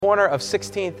Corner of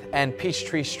 16th and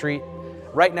Peachtree Street,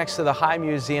 right next to the High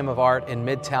Museum of Art in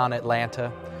Midtown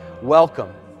Atlanta.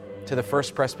 Welcome to the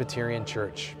First Presbyterian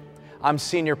Church. I'm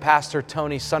Senior Pastor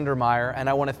Tony Sundermeyer, and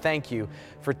I want to thank you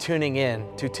for tuning in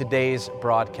to today's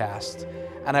broadcast.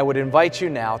 And I would invite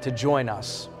you now to join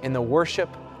us in the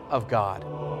worship of God.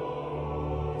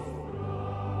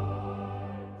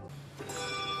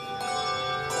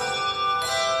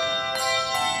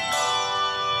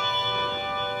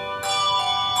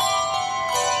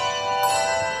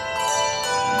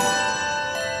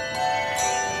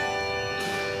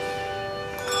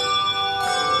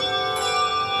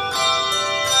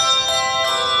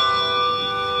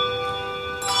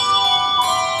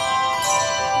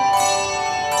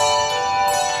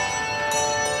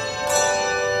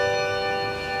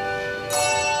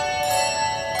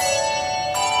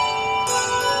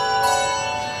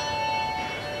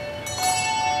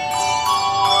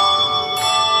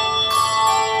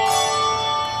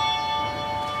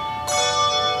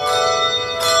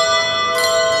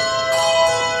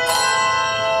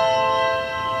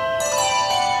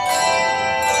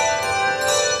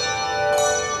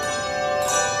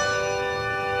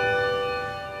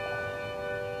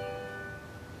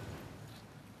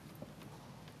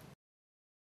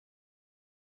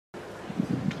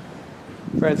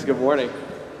 Friends, good morning.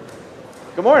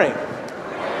 Good morning.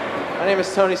 My name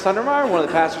is Tony Sundermeyer. I'm one of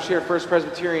the pastors here at First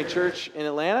Presbyterian Church in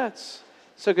Atlanta. It's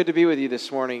so good to be with you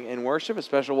this morning in worship. A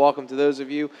special welcome to those of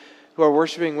you who are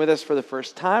worshiping with us for the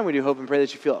first time. We do hope and pray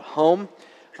that you feel at home,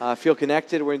 feel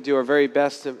connected. We're going to do our very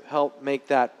best to help make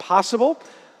that possible.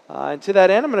 And to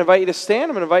that end, I'm going to invite you to stand.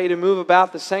 I'm going to invite you to move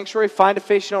about the sanctuary. Find a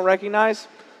face you don't recognize.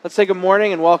 Let's say good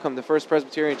morning and welcome to First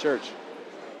Presbyterian Church.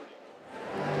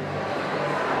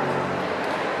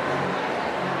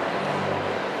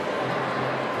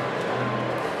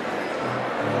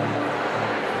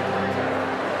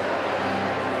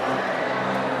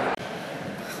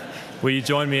 Will you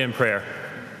join me in prayer?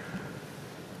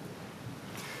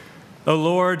 O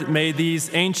Lord, may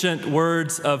these ancient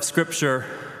words of Scripture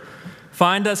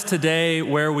find us today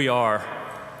where we are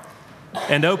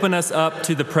and open us up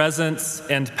to the presence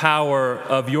and power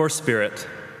of your Spirit.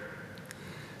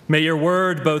 May your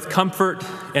word both comfort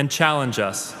and challenge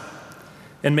us,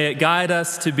 and may it guide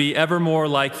us to be ever more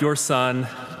like your Son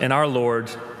and our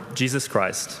Lord, Jesus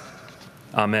Christ.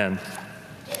 Amen.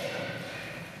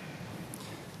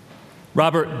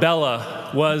 Robert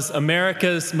Bellah was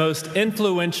America's most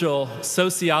influential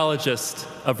sociologist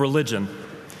of religion.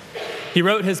 He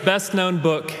wrote his best-known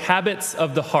book, Habits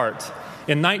of the Heart,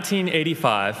 in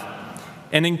 1985,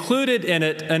 and included in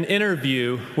it an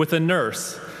interview with a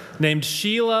nurse named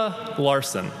Sheila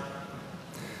Larson.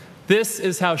 This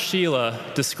is how Sheila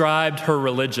described her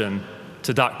religion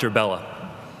to Dr. Bellah.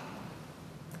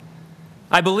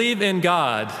 I believe in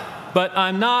God, but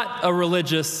I'm not a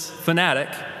religious fanatic.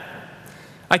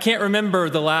 I can't remember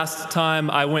the last time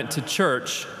I went to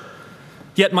church,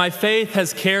 yet my faith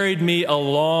has carried me a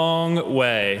long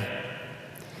way.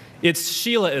 It's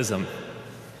Sheilaism,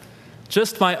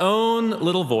 just my own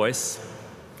little voice.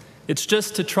 It's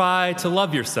just to try to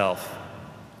love yourself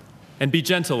and be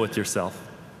gentle with yourself.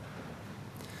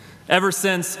 Ever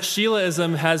since,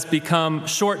 Sheilaism has become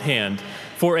shorthand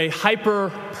for a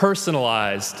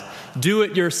hyper-personalized,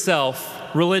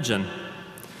 do-it-yourself religion,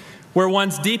 where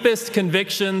one's deepest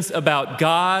convictions about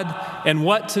God and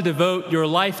what to devote your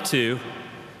life to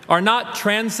are not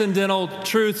transcendental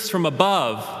truths from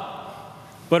above,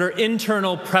 but are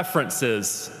internal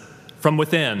preferences from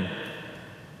within.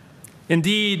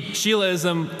 Indeed,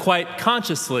 Sheilaism quite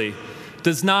consciously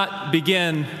does not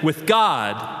begin with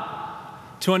God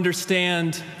to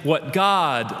understand what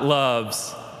God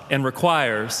loves and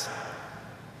requires.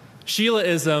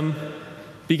 Sheilaism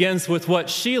begins with what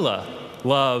Sheila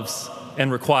loves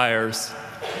and requires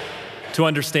to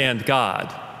understand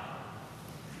God.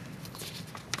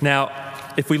 Now,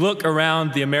 if we look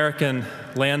around the American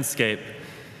landscape,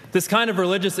 this kind of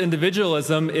religious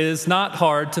individualism is not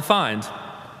hard to find.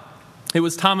 It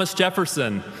was Thomas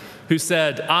Jefferson who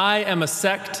said, "I am a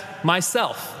sect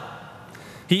myself."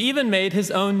 He even made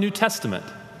his own New Testament,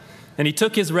 and he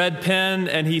took his red pen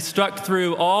and he struck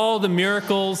through all the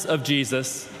miracles of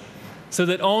Jesus so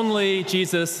that only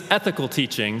Jesus' ethical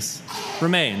teachings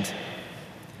remained.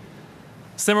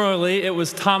 Similarly, it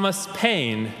was Thomas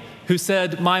Paine who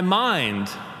said, "My mind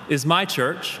is my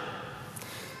church."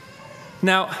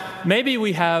 Now, maybe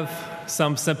we have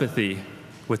some sympathy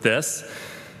with this,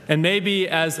 and maybe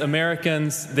as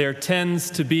Americans, there tends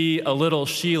to be a little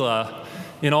Sheila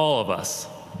in all of us.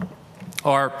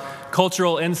 Our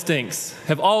cultural instincts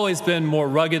have always been more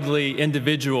ruggedly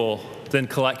individual than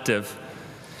collective.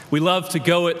 We love to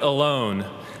go it alone.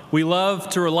 We love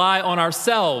to rely on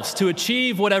ourselves to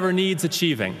achieve whatever needs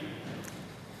achieving.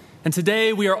 And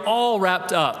today we are all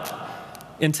wrapped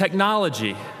up in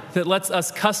technology that lets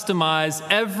us customize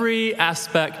every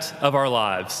aspect of our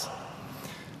lives.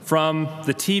 From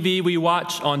the TV we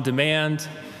watch on demand,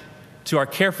 to our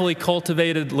carefully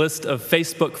cultivated list of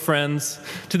Facebook friends,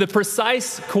 to the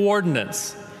precise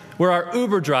coordinates where our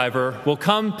Uber driver will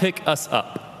come pick us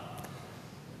up.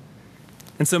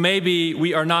 And so maybe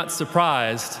we are not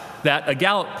surprised that a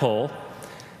Gallup poll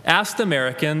asked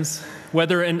Americans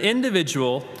whether an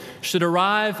individual should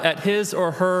arrive at his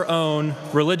or her own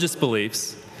religious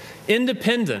beliefs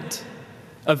independent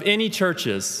of any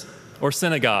churches or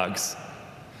synagogues.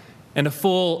 And a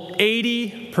full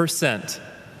 80%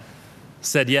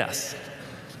 said yes.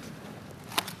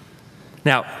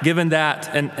 Now, given that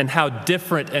and how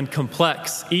different and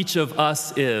complex each of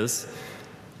us is,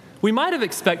 we might have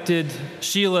expected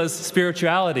Sheila's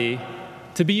spirituality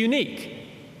to be unique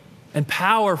and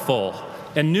powerful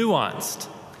and nuanced.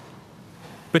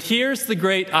 But here's the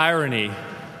great irony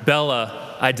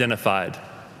Bella identified.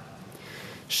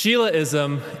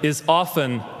 Sheilaism is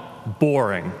often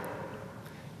boring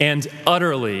and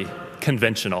utterly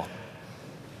conventional.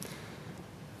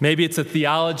 Maybe it's a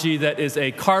theology that is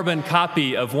a carbon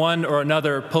copy of one or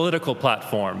another political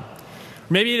platform.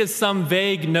 Maybe it is some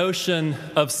vague notion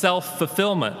of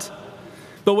self-fulfillment.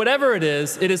 But whatever it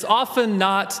is often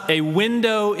not a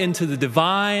window into the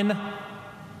divine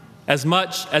as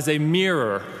much as a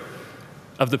mirror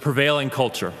of the prevailing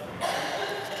culture.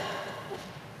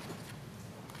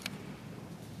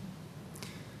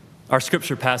 Our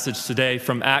scripture passage today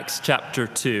from Acts chapter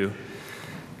 2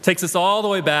 takes us all the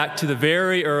way back to the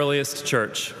very earliest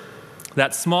church,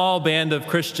 that small band of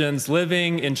Christians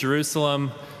living in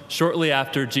Jerusalem shortly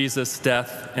after Jesus'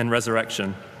 death and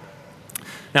resurrection.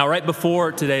 Now, right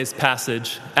before today's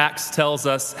passage, Acts tells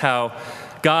us how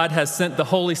God has sent the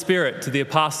Holy Spirit to the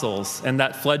apostles and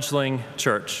that fledgling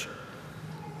church.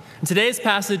 And today's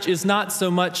passage is not so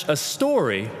much a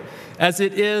story as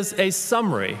it is a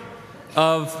summary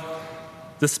of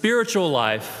the spiritual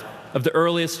life of the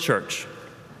earliest church.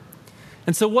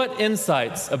 And so what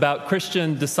insights about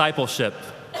Christian discipleship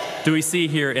do we see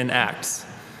here in Acts?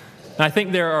 And I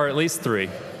think there are at least three.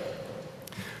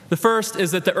 The first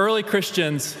is that the early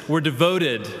Christians were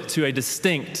devoted to a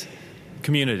distinct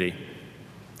community.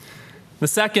 The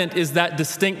second is that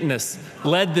distinctness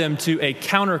led them to a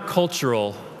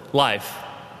countercultural life.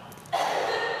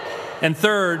 And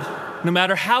third, no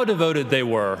matter how devoted they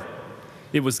were,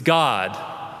 it was God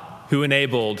who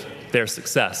enabled their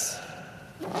success.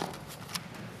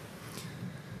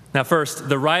 Now, first,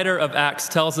 the writer of Acts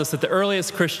tells us that the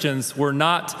earliest Christians were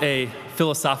not a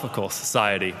philosophical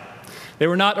society. They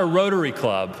were not a Rotary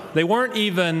Club. They weren't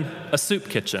even a soup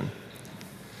kitchen.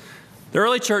 The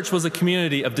early church was a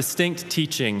community of distinct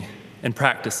teaching and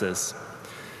practices.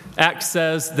 Acts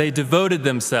says they devoted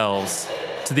themselves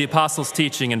to the apostles'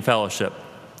 teaching and fellowship,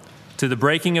 to the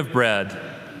breaking of bread,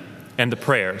 and the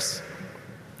prayers.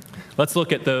 Let's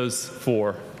look at those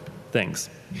four things.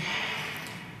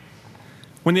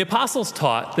 When the apostles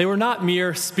taught, they were not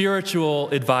mere spiritual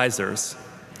advisors.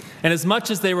 And as much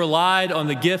as they relied on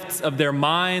the gifts of their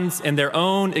minds and their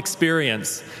own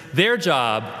experience, their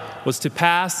job was to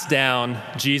pass down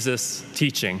Jesus'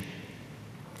 teaching.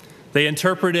 They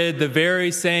interpreted the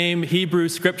very same Hebrew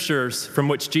scriptures from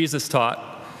which Jesus taught,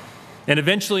 and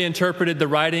eventually interpreted the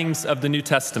writings of the New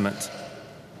Testament.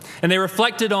 And they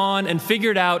reflected on and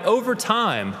figured out over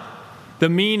time the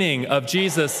meaning of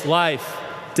Jesus' life,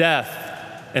 death,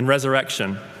 and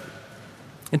resurrection.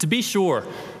 And to be sure,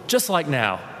 just like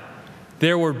now,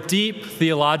 there were deep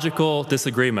theological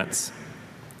disagreements.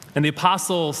 And the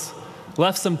apostles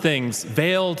left some things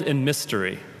veiled in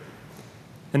mystery.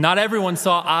 And not everyone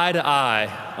saw eye to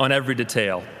eye on every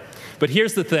detail. But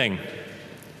here's the thing.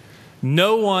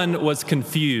 No one was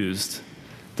confused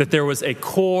that there was a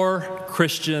core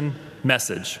Christian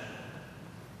message.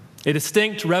 A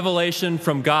distinct revelation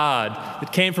from God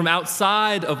that came from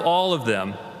outside of all of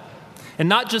them, and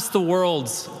not just the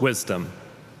world's wisdom.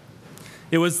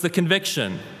 It was the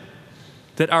conviction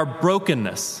that our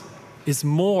brokenness is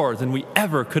more than we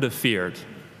ever could have feared,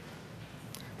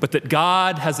 but that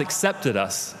God has accepted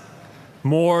us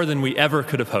more than we ever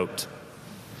could have hoped.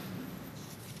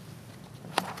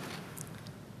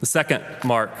 The second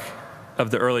mark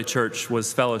of the early church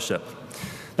was fellowship.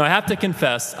 Now, I have to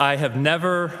confess, I have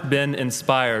never been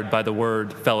inspired by the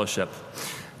word fellowship.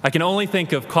 I can only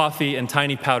think of coffee and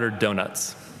tiny powdered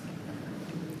donuts.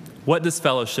 What does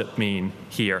fellowship mean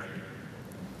here?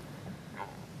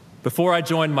 Before I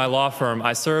joined my law firm,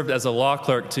 I served as a law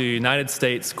clerk to United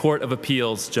States Court of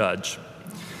Appeals judge.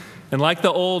 And like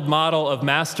the old model of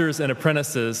masters and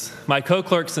apprentices, my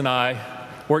co-clerks and I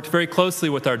worked very closely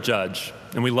with our judge,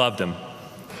 and we loved him.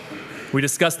 We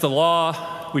discussed the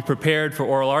law, we prepared for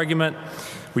oral argument,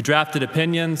 we drafted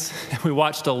opinions, and we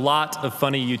watched a lot of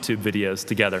funny YouTube videos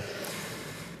together.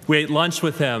 We ate lunch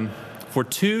with him for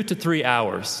 2 to 3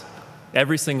 hours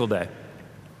every single day.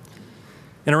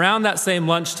 And around that same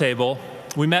lunch table,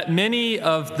 we met many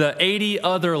of the 80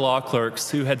 other law clerks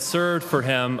who had served for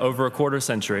him over a quarter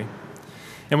century.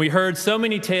 And we heard so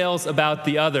many tales about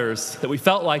the others that we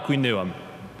felt like we knew them.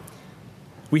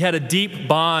 We had a deep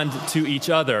bond to each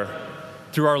other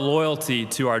through our loyalty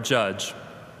to our judge.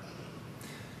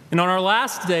 And on our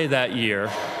last day that year,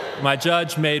 my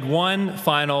judge made one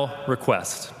final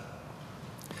request.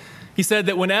 He said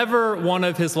that whenever one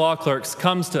of his law clerks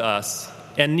comes to us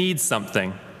and needs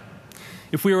something,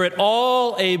 if we were at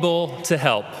all able to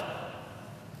help,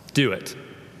 do it.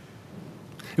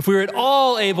 If we were at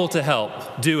all able to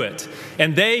help, do it.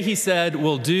 And they, he said,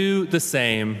 will do the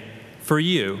same for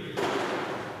you.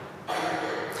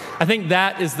 I think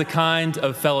that is the kind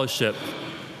of fellowship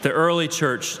the early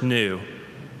church knew.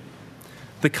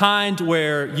 The kind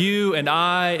where you and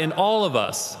I and all of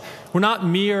us were not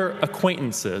mere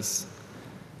acquaintances,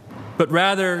 but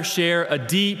rather share a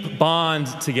deep bond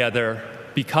together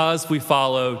because we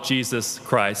follow Jesus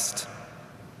Christ,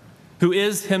 who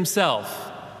is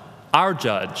himself our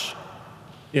judge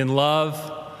in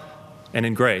love and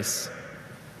in grace.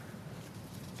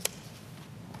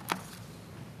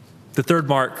 The third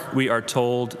mark, we are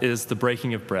told, is the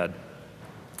breaking of bread.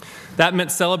 That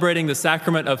meant celebrating the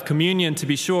sacrament of communion, to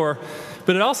be sure,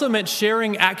 but it also meant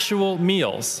sharing actual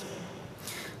meals.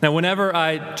 Now, whenever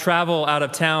I travel out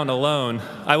of town alone,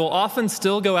 I will often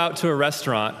still go out to a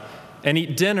restaurant and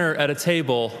eat dinner at a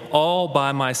table all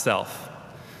by myself.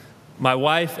 My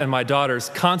wife and my daughters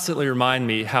constantly remind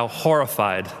me how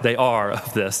horrified they are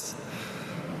of this.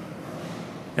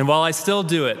 And while I still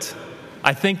do it,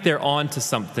 I think they're on to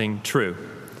something true.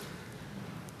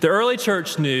 The early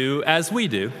church knew, as we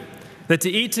do, that to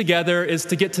eat together is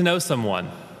to get to know someone,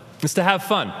 is to have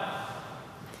fun.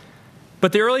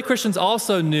 But the early Christians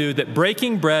also knew that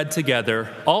breaking bread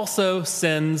together also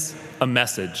sends a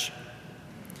message.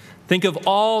 Think of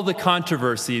all the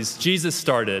controversies Jesus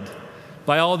started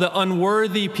by all the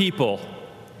unworthy people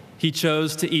he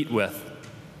chose to eat with.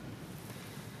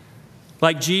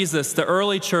 Like Jesus, the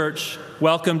early church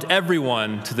welcomed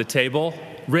everyone to the table,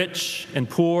 rich and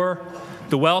poor,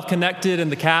 the well-connected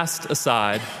and the cast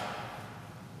aside.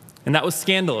 And that was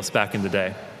scandalous back in the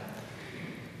day.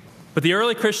 But the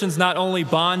early Christians not only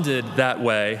bonded that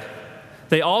way,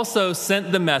 they also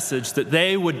sent the message that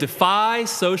they would defy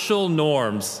social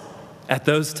norms at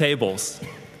those tables,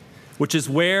 which is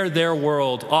where their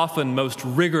world often most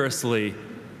rigorously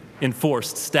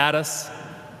enforced status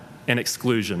and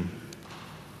exclusion.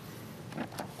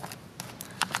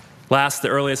 Last, the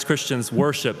earliest Christians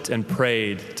worshiped and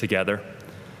prayed together.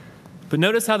 But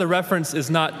notice how the reference is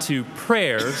not to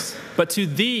prayers, but to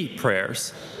the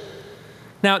prayers.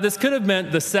 Now, this could have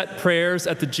meant the set prayers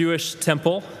at the Jewish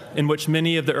temple, in which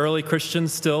many of the early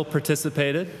Christians still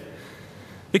participated.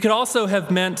 It could also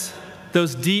have meant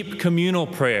those deep communal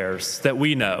prayers that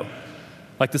we know,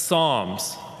 like the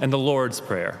Psalms and the Lord's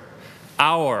Prayer.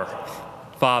 Our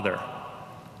Father,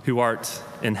 who art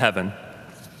in heaven.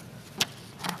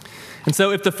 And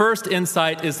so if the first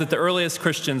insight is that the earliest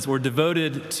Christians were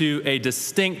devoted to a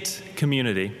distinct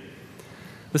community,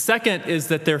 the second is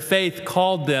that their faith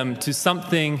called them to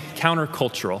something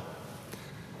countercultural.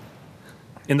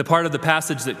 In the part of the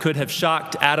passage that could have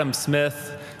shocked Adam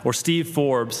Smith or Steve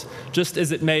Forbes, just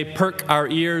as it may perk our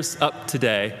ears up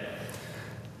today,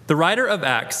 the writer of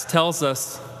Acts tells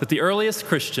us that the earliest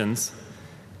Christians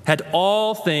had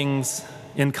all things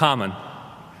in common.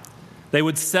 They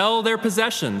would sell their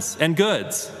possessions and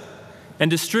goods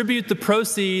and distribute the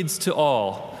proceeds to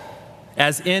all,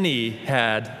 as any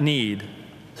had need.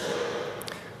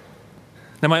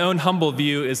 Now, my own humble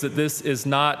view is that this is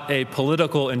not a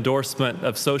political endorsement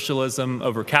of socialism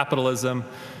over capitalism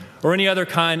or any other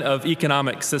kind of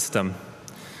economic system.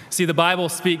 See, the Bible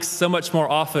speaks so much more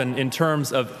often in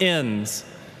terms of ends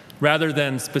rather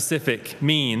than specific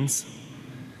means.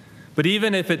 But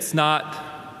even if it's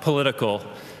not political,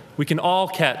 we can all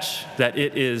catch that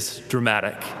it is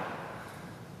dramatic.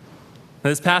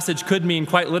 Now, this passage could mean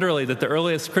quite literally that the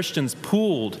earliest Christians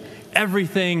pooled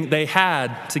everything they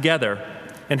had together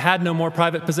and had no more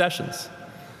private possessions.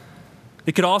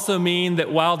 It could also mean that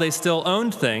while they still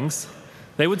owned things,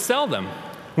 they would sell them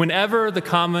whenever the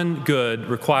common good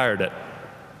required it.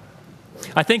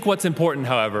 I think what's important,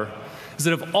 however, is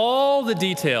that of all the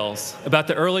details about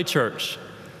the early church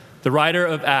the writer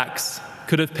of Acts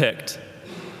could have picked,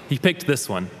 he picked this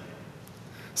one,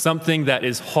 something that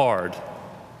is hard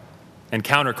and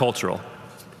countercultural.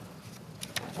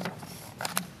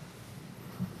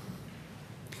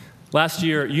 Last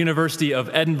year, University of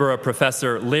Edinburgh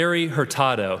professor Larry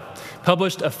Hurtado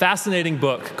published a fascinating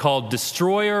book called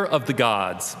Destroyer of the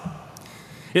Gods.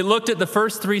 It looked at the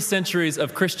first 3 centuries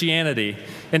of Christianity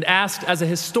and asked, as a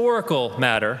historical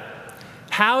matter,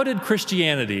 how did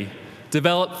Christianity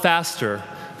develop faster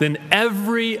than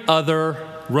every other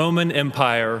Roman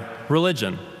Empire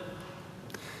religion?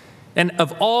 And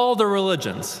of all the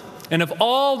religions and of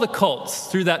all the cults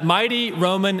through that mighty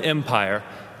Roman Empire,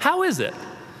 how is it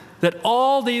that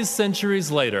all these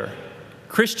centuries later,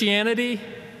 Christianity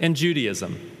and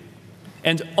Judaism,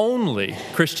 and only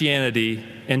Christianity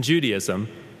and Judaism,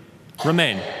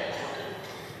 remain?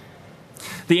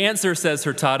 The answer, says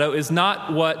Hurtado, is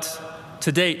not what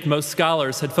to date most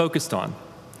scholars had focused on.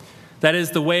 That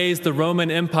is, the ways the Roman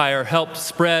Empire helped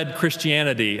spread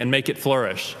Christianity and make it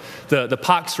flourish. The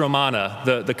Pax Romana,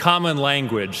 the common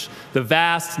language, the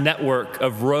vast network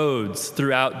of roads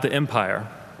throughout the empire.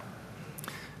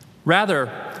 Rather,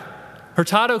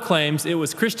 Hurtado claims it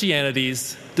was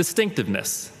Christianity's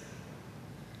distinctiveness.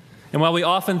 And while we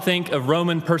often think of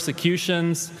Roman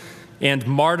persecutions and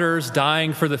martyrs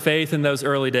dying for the faith in those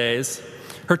early days,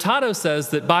 Hurtado says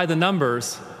that by the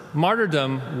numbers,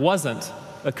 martyrdom wasn't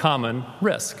a common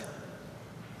risk.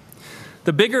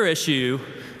 The bigger issue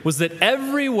was that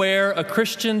everywhere a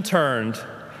Christian turned,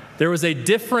 there was a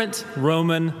different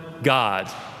Roman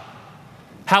god.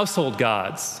 Household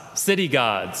gods, city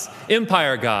gods,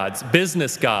 empire gods,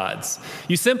 business gods.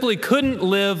 You simply couldn't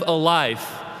live a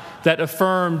life that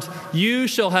affirmed, "You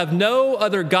shall have no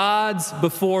other gods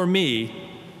before me,"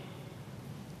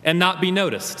 and not be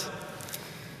noticed.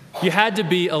 You had to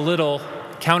be a little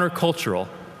countercultural.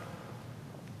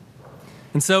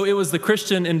 And so it was the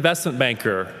Christian investment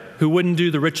banker who wouldn't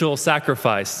do the ritual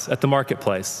sacrifice at the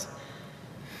marketplace.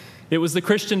 It was the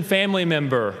Christian family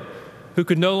member who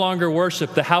could no longer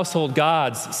worship the household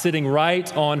gods sitting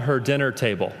right on her dinner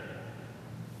table.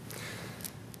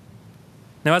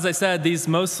 Now, as I said, these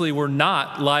mostly were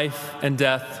not life and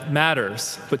death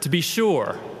matters, but to be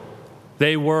sure,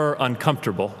 they were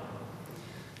uncomfortable.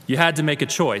 You had to make a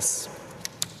choice.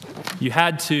 You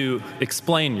had to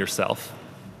explain yourself.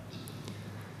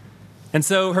 And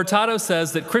so Hurtado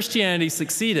says that Christianity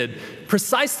succeeded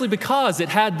precisely because it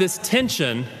had this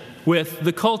tension with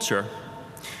the culture.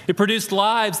 It produced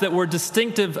lives that were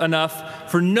distinctive enough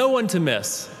for no one to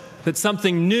miss that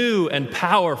something new and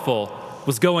powerful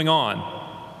was going on.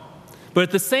 But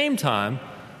at the same time,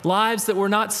 lives that were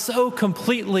not so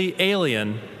completely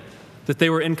alien that they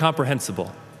were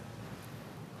incomprehensible.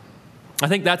 I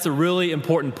think that's a really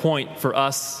important point for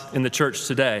us in the church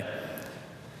today.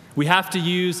 We have to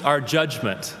use our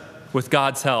judgment with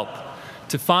God's help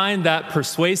to find that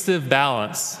persuasive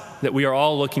balance that we are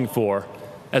all looking for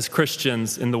as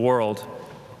Christians in the world.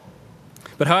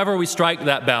 But however we strike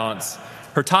that balance,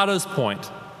 Hurtado's point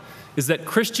is that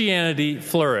Christianity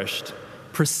flourished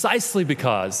precisely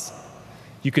because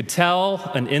you could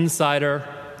tell an insider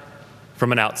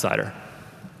from an outsider.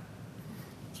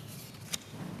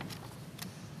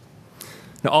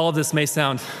 Now, all of this may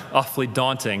sound awfully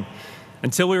daunting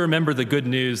until we remember the good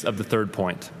news of the third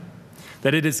point,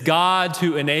 that it is God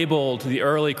who enabled the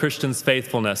early Christians'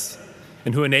 faithfulness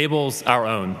and who enables our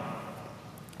own.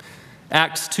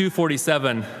 Acts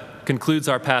 2:47 concludes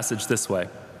our passage this way: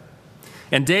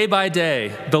 "And day by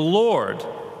day the Lord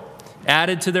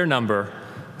added to their number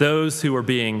those who were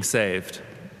being saved."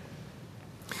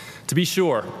 To be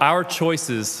sure, our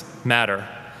choices matter,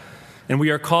 and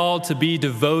we are called to be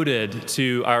devoted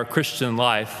to our Christian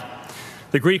life.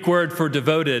 The Greek word for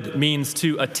devoted means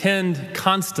to attend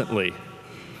constantly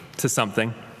to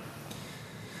something.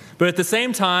 But at the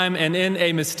same time, and in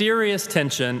a mysterious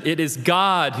tension, it is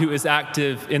God who is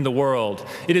active in the world.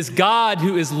 It is God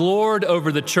who is Lord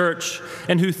over the church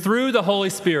and who, through the Holy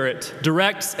Spirit,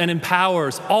 directs and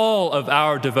empowers all of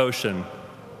our devotion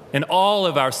and all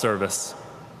of our service.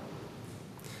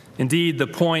 Indeed, the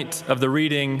point of the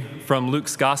reading from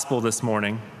Luke's gospel this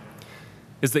morning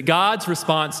is that God's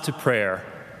response to prayer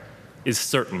is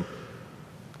certain.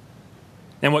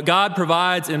 And what God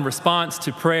provides in response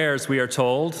to prayers, we are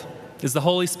told, is the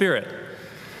Holy Spirit,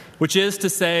 which is to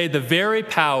say, the very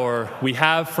power we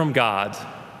have from God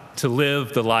to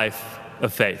live the life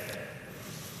of faith.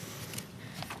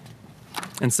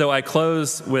 And so I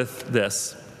close with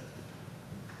this.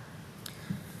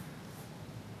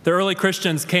 The early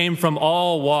Christians came from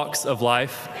all walks of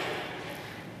life.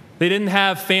 They didn't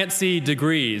have fancy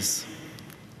degrees.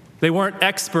 They weren't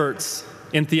experts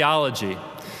in theology.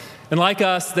 And like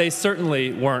us, they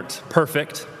certainly weren't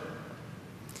perfect.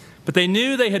 But they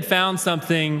knew they had found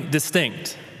something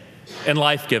distinct and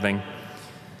life-giving,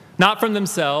 not from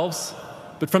themselves,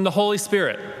 but from the Holy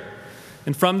Spirit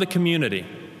and from the community.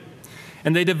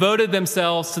 And they devoted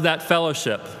themselves to that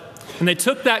fellowship. And they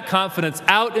took that confidence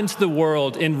out into the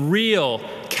world in real,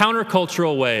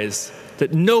 countercultural ways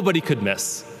that nobody could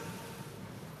miss.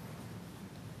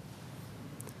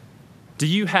 Do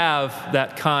you have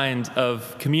that kind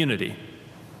of community?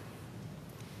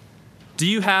 Do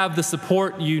you have the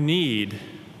support you need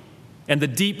and the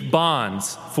deep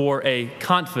bonds for a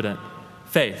confident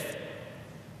faith?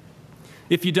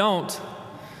 If you don't,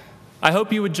 I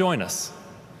hope you would join us,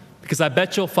 because I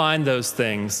bet you'll find those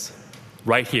things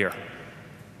right here.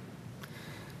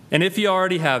 And if you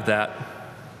already have that,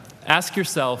 ask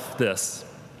yourself this: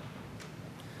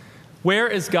 where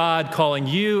is God calling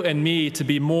you and me to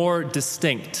be more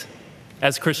distinct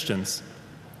as Christians?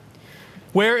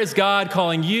 Where is God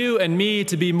calling you and me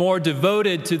to be more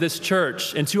devoted to this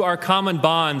church and to our common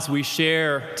bonds we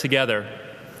share together?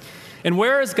 And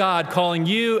where is God calling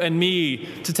you and me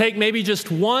to take maybe just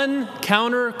one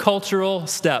countercultural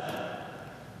step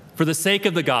for the sake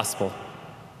of the gospel?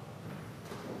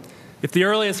 If the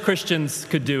earliest Christians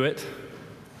could do it,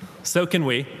 so can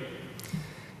we.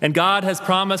 And God has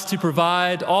promised to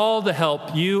provide all the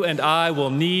help you and I will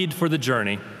need for the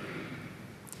journey.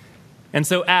 And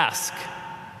so ask,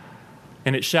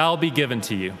 and it shall be given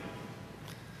to you.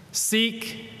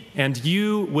 Seek, and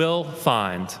you will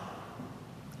find.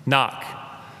 Knock,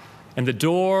 and the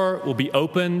door will be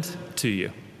opened to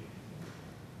you.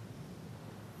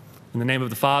 In the name of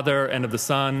the Father, and of the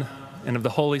Son, and of the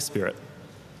Holy Spirit.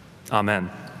 Amen.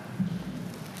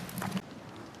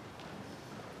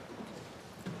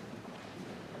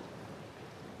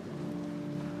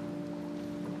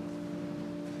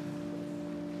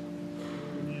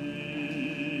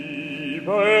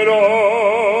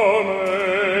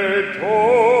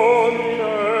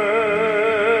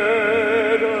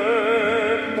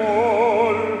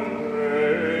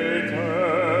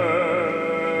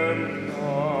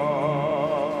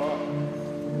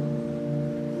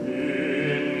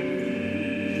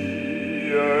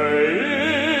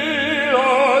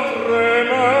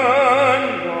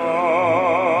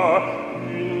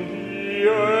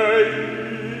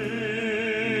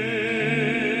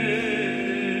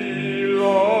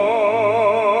 Lord.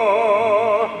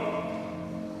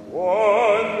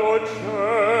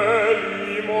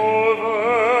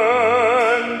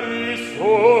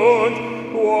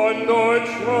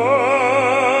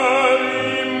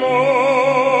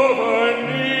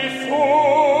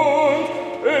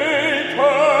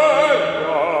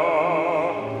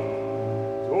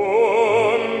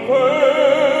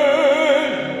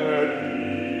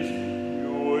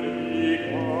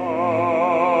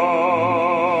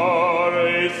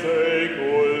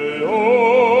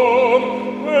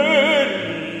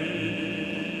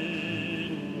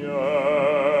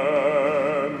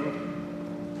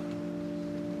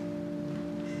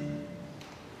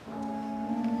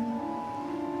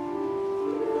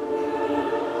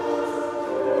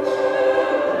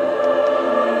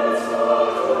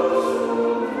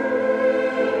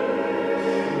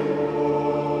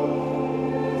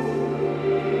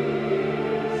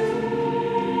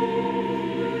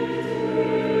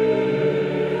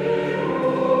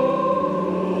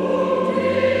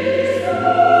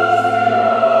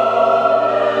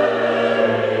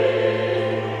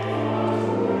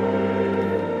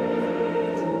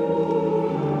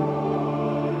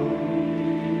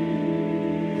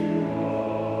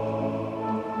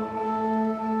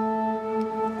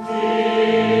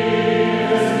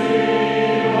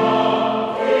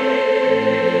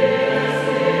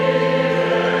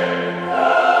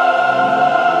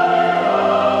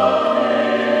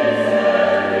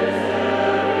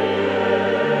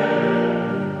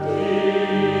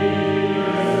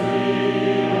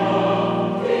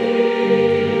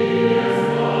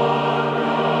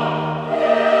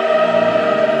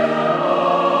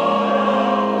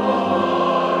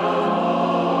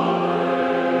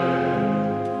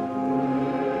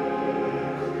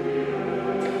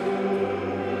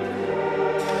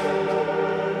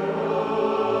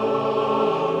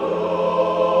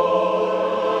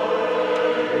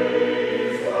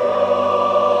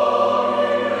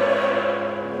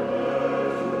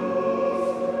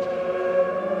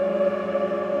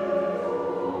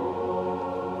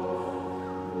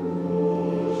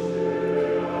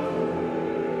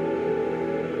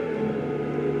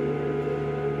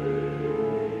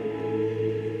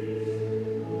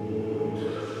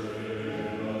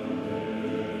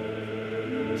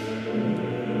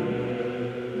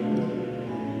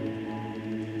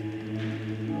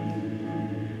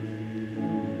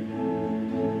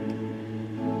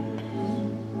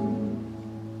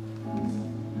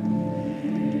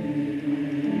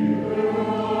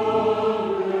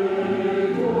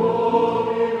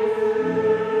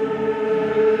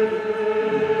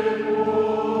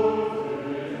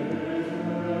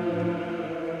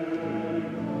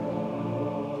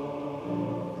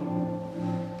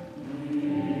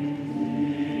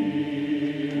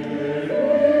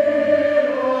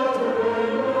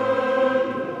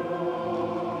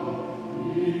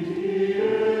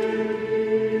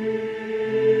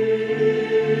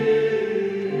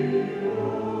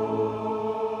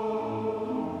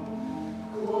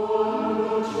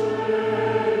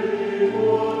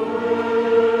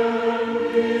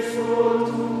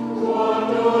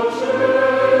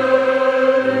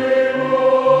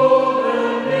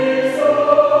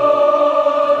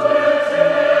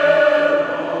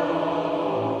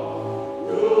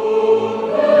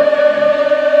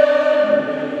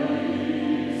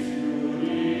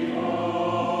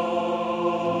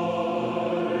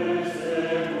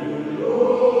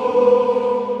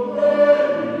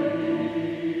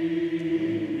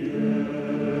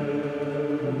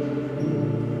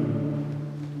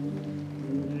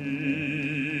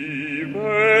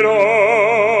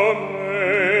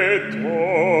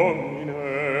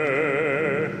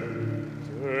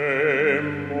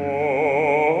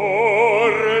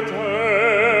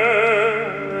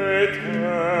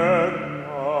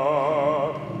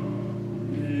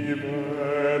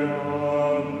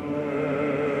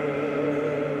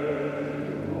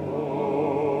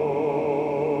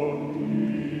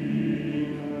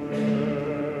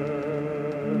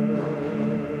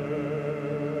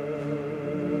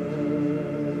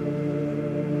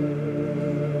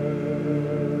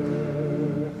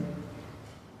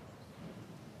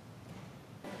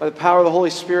 By the power of the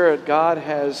Holy Spirit, God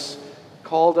has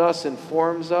called us and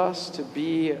forms us to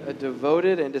be a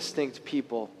devoted and distinct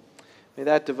people. May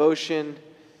that devotion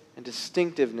and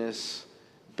distinctiveness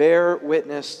bear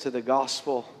witness to the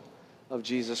gospel of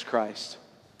Jesus Christ.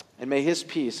 And may His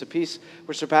peace, a peace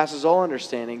which surpasses all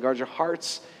understanding, guard your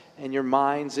hearts and your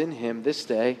minds in Him this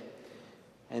day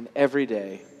and every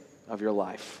day of your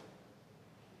life.